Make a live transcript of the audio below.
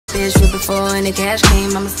Bitch, with before any cash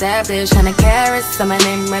came, I'm established. 100 carats, I'm a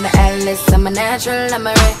name, run the Atlas. I'm a natural, I'm a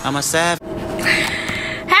ray. I'm a savage.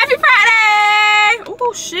 Happy Friday!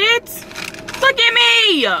 Oh shit! Look at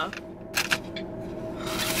me!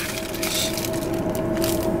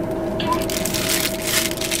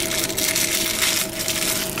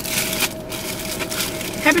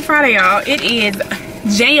 Happy Friday, y'all. It is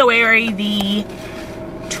January the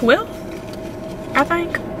 12th, I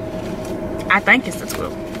think. I think it's the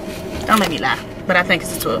 12th. Don't make me lie, but I think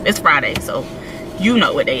it's the 12th. It's Friday, so you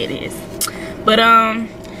know what day it is. But I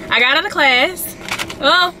got out of class.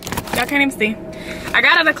 Oh, y'all can't even see. I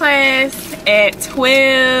got out of class at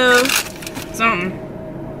 12 something.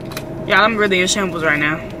 Y'all, I'm really in shambles right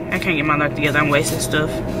now. I can't get my life together. I'm wasting stuff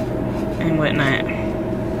and whatnot.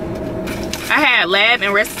 I had lab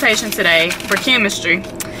and recitation today for chemistry,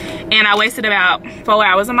 and I wasted about 4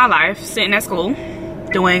 hours of my life sitting at school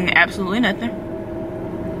doing absolutely nothing.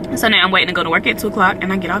 So now I'm waiting to go to work at 2 o'clock,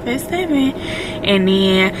 and I get off at 7, and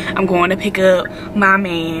then I'm going to pick up my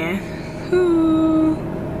man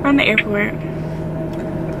from the airport.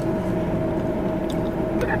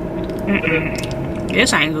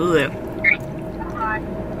 This ain't good.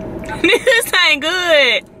 This ain't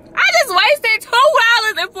good. I just wasted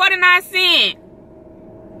 $2.49.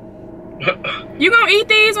 You gonna eat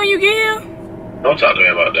these when you get here? Don't talk to me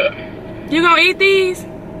about that. You gonna eat these?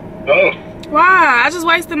 No. Why? I just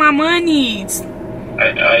wasted my monies.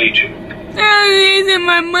 I eat you. I wasted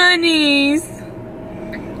my monies.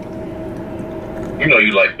 You know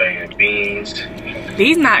you like banging beans.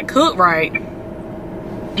 These not cooked right.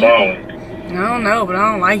 What's wrong with you? I don't know, but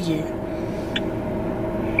I don't like it.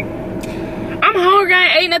 I'm hungry. I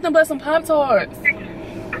ain't ate nothing but some Pop-Tarts.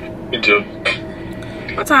 Me too.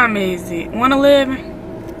 What time is it? 1:11?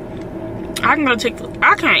 I can go to Chick-fil-A.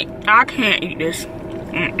 I can't eat this.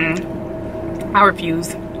 I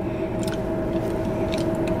refuse.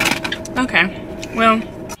 Okay. Well.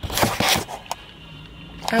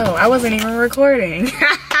 Oh, I wasn't even recording.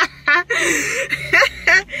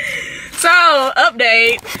 So,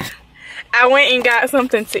 update. I went and got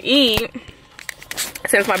something to eat.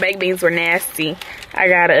 Since my baked beans were nasty, I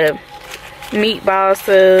got a meatball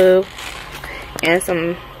sub and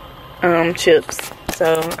some chips.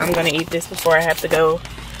 So I'm gonna eat this before I have to go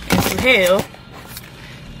into hell.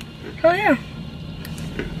 Oh yeah.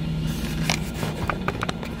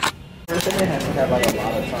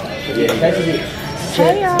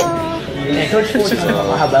 Hey y'all.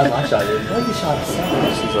 How bad my shot is. Like your shot is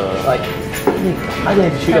like I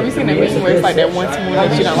didn't shoot. Have you seen that mission where it's like that one tool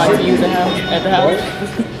that you don't like to use at the house?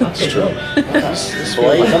 That's true.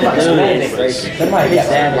 Somebody gets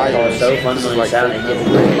damaged or so fundamentally sound and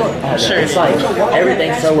Sure. it's like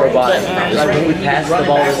everything's so robotic. Like when we pass the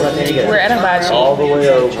ball or something, it We're at a hibachi all the way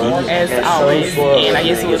over. as always, and I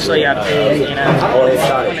guess we'll show y'all the food, you know, when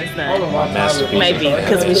it's done. Maybe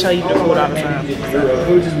because we show you the food all the time.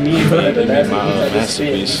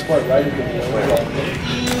 Masterpiece.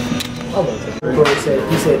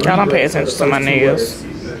 Y'all don't pay attention to my nails.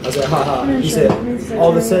 I said, haha. He said,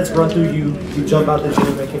 all the sets run through you. You jump out the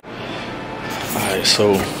gym and Alright,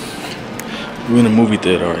 so we're in a movie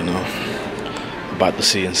theater right now. About to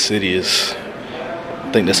see Insidious. I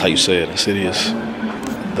think that's how you say it. Insidious.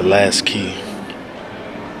 The Last Key.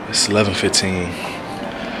 It's 11:15.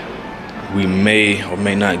 We may or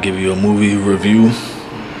may not give you a movie review.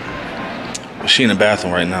 But she in the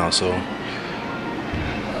bathroom right now, so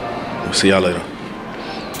we'll see y'all later.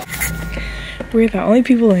 We're the only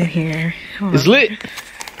people in here. It's lit.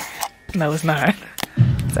 No, it's not.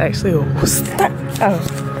 It's actually oh.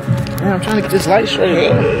 Man, I'm trying to get this light straight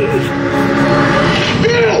up.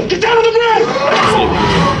 Get down on the ground!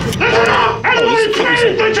 Everyone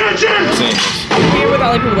pay attention! We're the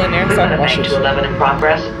only people in there, so. 9 to 11 in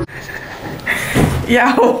progress.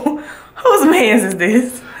 Yo, whose man's is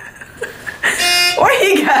this? What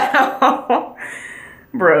he got on?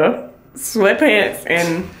 Bruh, sweatpants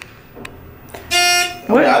and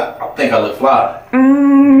what? I think I look fly.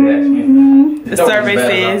 The survey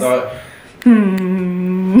says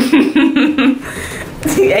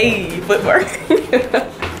hey, footwork.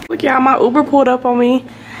 Look y'all, my Uber pulled up on me.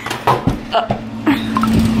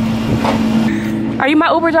 Are you my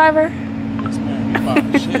Uber driver? Oh,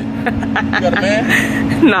 shit. You got a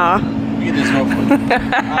man? Nah. Let me get this hoe for you. I'll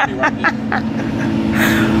be right there.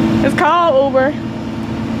 It's called Uber.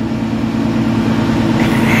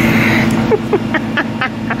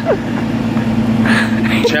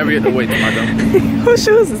 Chariot, wait, my dumb. Whose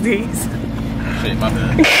shoes is these? Shit, my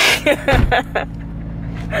bad.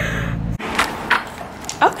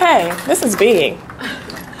 Okay, this is big.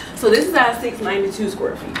 So this is our 692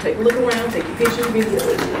 square feet. Take a look around, take your pictures,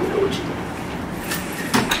 videos.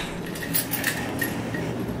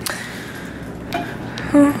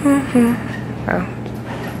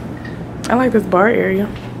 I like this bar area.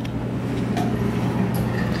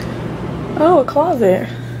 Oh, a closet.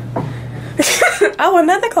 Oh,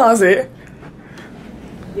 another closet.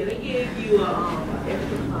 Yeah, they give you an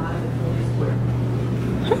extra closet for this square.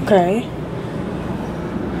 Okay.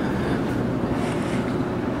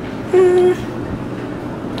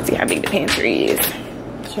 Let's see how big the pantry is.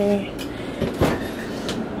 Okay.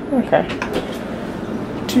 Okay.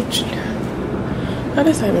 Oh,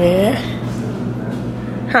 this ain't bad.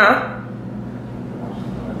 Huh?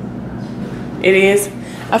 It is.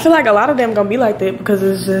 I feel like a lot of them gonna be like that because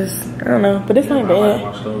it's just, I don't know, but this ain't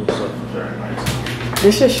bad.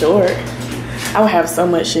 This is short. I would have so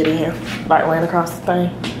much shit in here, like laying across the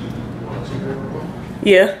thing.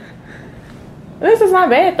 Yeah. This is not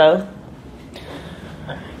bad though.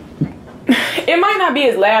 It might not be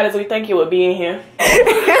as loud as we think it would be in here.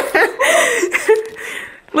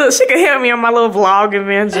 Look, she can help me on my little vlog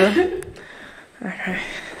adventure. Okay.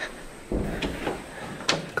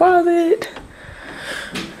 Closet.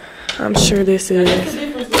 I'm sure this is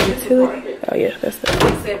utility. Oh yeah, that's the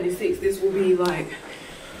 76. This will be like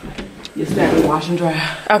your standard wash and dry.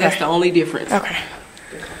 Okay. That's the only difference. Okay.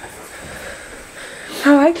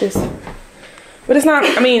 I like this. But it's not,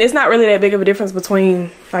 I mean, it's not really that big of a difference between,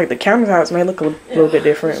 like, the countertops may look a little bit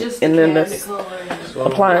different. And then the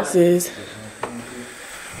appliances.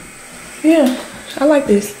 Yeah, I like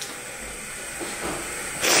this.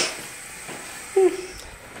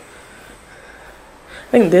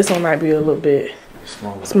 I think this one might be a little bit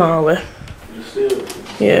smaller.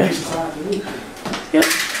 Yeah. Yep.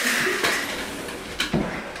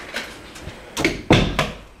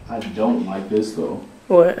 I don't like this though.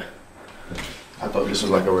 What? I thought this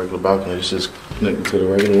was like a regular balcony. It's just connected to the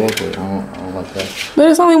regular walkway. I don't like that. But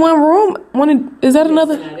it's only one room. Is that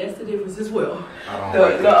another? Now, that's the difference as well. I don't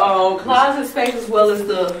like The closet space as well as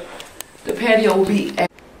the patio will be.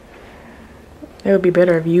 It would be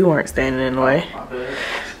better if you weren't standing in the way.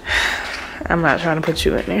 I'm not trying to put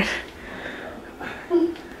you in there.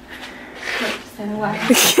 I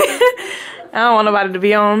don't want nobody to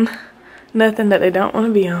be on nothing that they don't want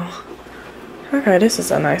to be on. Okay, this is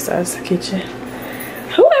a nice size kitchen.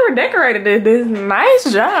 Whoever decorated this did a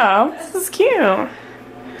nice job. This is cute.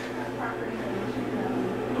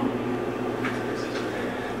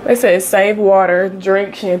 They said save water,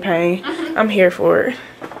 drink champagne. I'm here for it.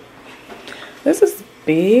 This is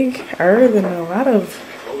bigger than a lot of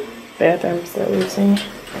bathrooms that we've seen.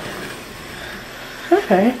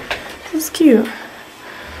 Okay, this is cute.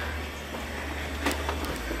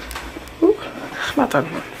 Ooh, I'm about to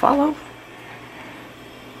fall over.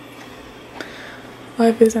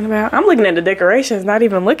 Life isn't about. I'm looking at the decorations, not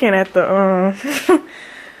even looking at the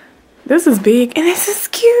This is big and this is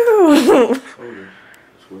cute.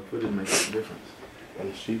 Square footage makes a difference. And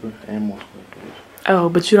it's cheaper and more square footage. Oh,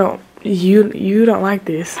 but you don't like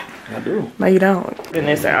this. I do. No, you don't.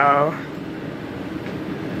 Goodness at all.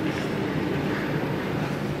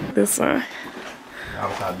 This one.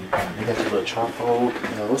 Outside, you got the little charcoal.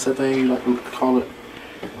 What's that thing you like to call it?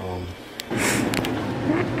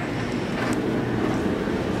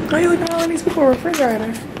 Why are you looking at all these people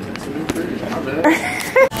refrigerator?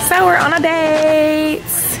 So we're on a date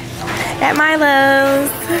at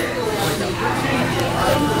Milo's.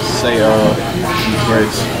 Say,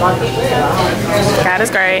 Grace. God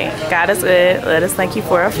is great. God is good. Let us thank you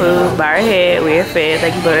for our food. Bow our head. We are fed.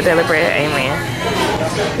 Thank you for the daily bread.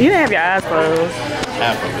 Amen. You didn't have your eyes closed.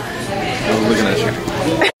 Half of it. I was looking at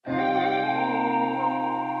you.